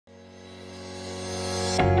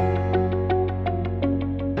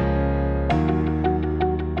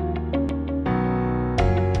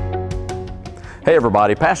Hey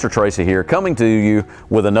everybody, Pastor Tracy here, coming to you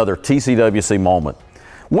with another TCWC Moment.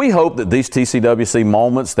 We hope that these TCWC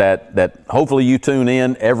Moments that hopefully you tune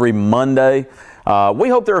in every Monday, we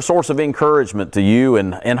hope they're a source of encouragement to you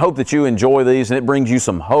and hope that you enjoy these and it brings you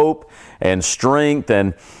some hope and strength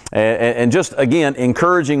and just, again,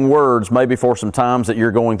 encouraging words maybe for some times that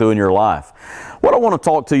you're going through in your life. What I want to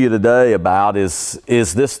talk to you today about is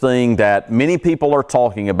this thing that many people are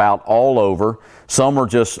talking about all over. Some are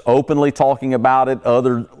just openly talking about it.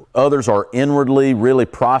 Others are inwardly really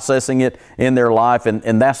processing it in their life.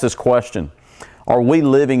 And that's this question: are we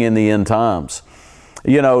living in the end times?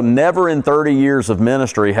 You know, never in 30 years of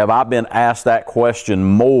ministry have I been asked that question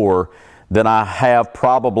more than I have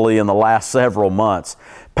probably in the last several months.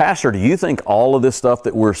 Pastor, do you think all of this stuff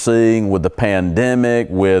that we're seeing with the pandemic,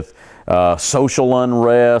 with social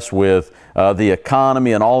unrest, with the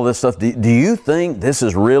economy and all this stuff, do you think this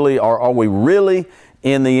is really, are we really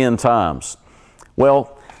in the end times?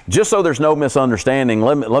 Well, just so there's no misunderstanding,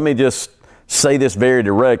 let me just say this very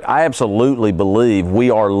direct. I absolutely believe we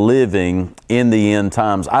are living in the end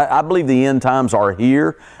times. I believe the end times are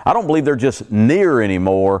here. I don't believe they're just near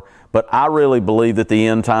anymore, but I really believe that the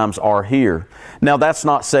end times are here. Now, that's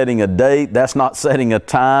not setting a date. That's not setting a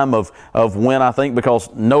time of when I think, because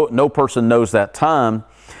no person knows that time.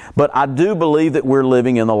 But I do believe that we're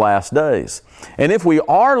living in the last days. And if we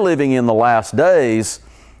are living in the last days,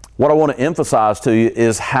 what I want to emphasize to you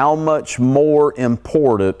is how much more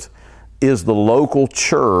important is the local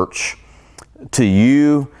church to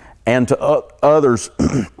you and to others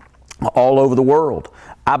all over the world.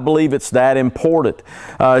 I believe it's that important.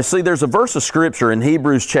 See, there's a verse of Scripture in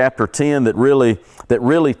Hebrews chapter 10 that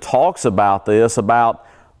really talks about this, about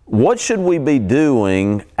what should we be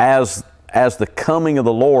doing as the coming of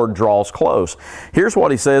the Lord draws close. Here's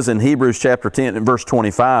what he says in Hebrews chapter 10 and verse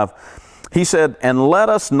 25. He said, "And let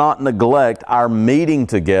us not neglect our meeting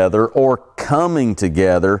together or coming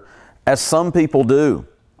together, as some people do,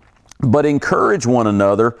 but encourage one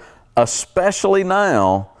another, especially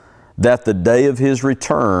now that the day of His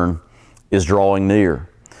return is drawing near."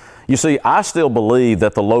 You see, I still believe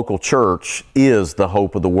that the local church is the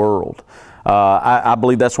hope of the world. I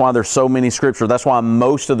believe that's why there's so many scriptures. That's why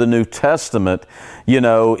most of the New Testament, you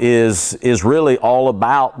know, is really all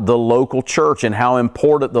about the local church and how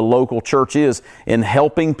important the local church is in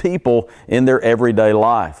helping people in their everyday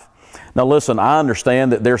life. Now listen, I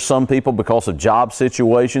understand that there's some people, because of job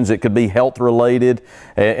situations, it could be health related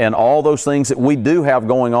and all those things that we do have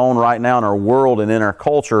going on right now in our world and in our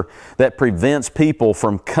culture, that prevents people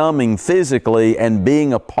from coming physically and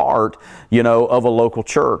being a part, you know, of a local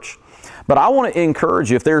church. But I want to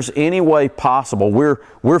encourage you, if there's any way possible,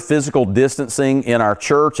 we're physical distancing in our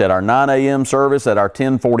church at our 9 a.m. service, at our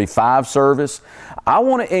 10:45 service. I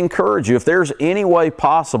want to encourage you, if there's any way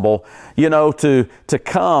possible, you know, to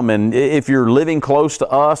come, and if you're living close to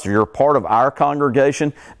us or you're part of our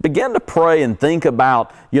congregation, begin to pray and think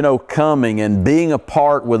about, you know, coming and being a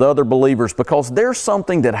part with other believers, because there's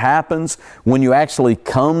something that happens when you actually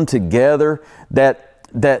come together that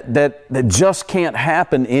just can't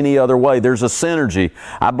happen any other way. There's a synergy.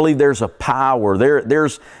 I believe there's a power.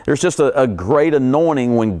 There's just a great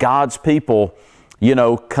anointing when God's people, you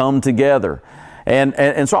know, come together.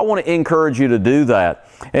 And so I want to encourage you to do that.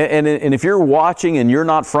 And if you're watching and you're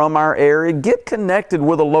not from our area, get connected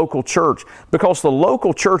with a local church, because the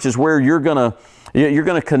local church is where you're going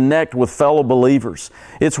to connect with fellow believers.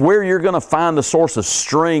 It's where you're going to find a source of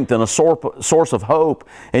strength and a source of hope,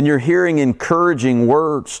 and you're hearing encouraging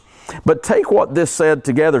words. But take what this said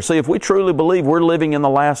together. See, if we truly believe we're living in the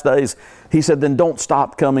last days, he said, then don't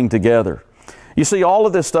stop coming together. You see, all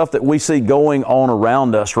of this stuff that we see going on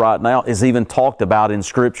around us right now is even talked about in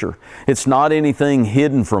Scripture. It's not anything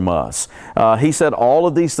hidden from us. He said all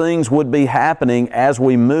of these things would be happening as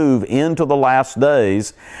we move into the last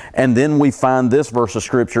days. And then we find this verse of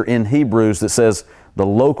Scripture in Hebrews that says the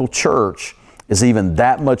local church is even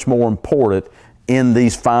that much more important in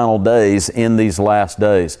these final days, in these last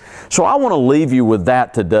days. So I want to leave you with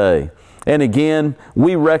that today. And again,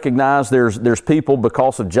 we recognize there's people,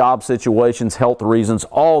 because of job situations, health reasons,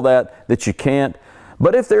 all that you can't.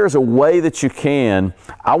 But if there's a way that you can,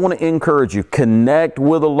 I want to encourage you, connect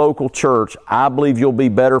with a local church. I believe you'll be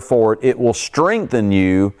better for it. It will strengthen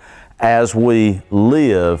you as we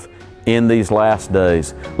live in these last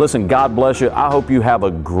days. Listen, God bless you. I hope you have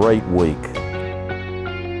a great week.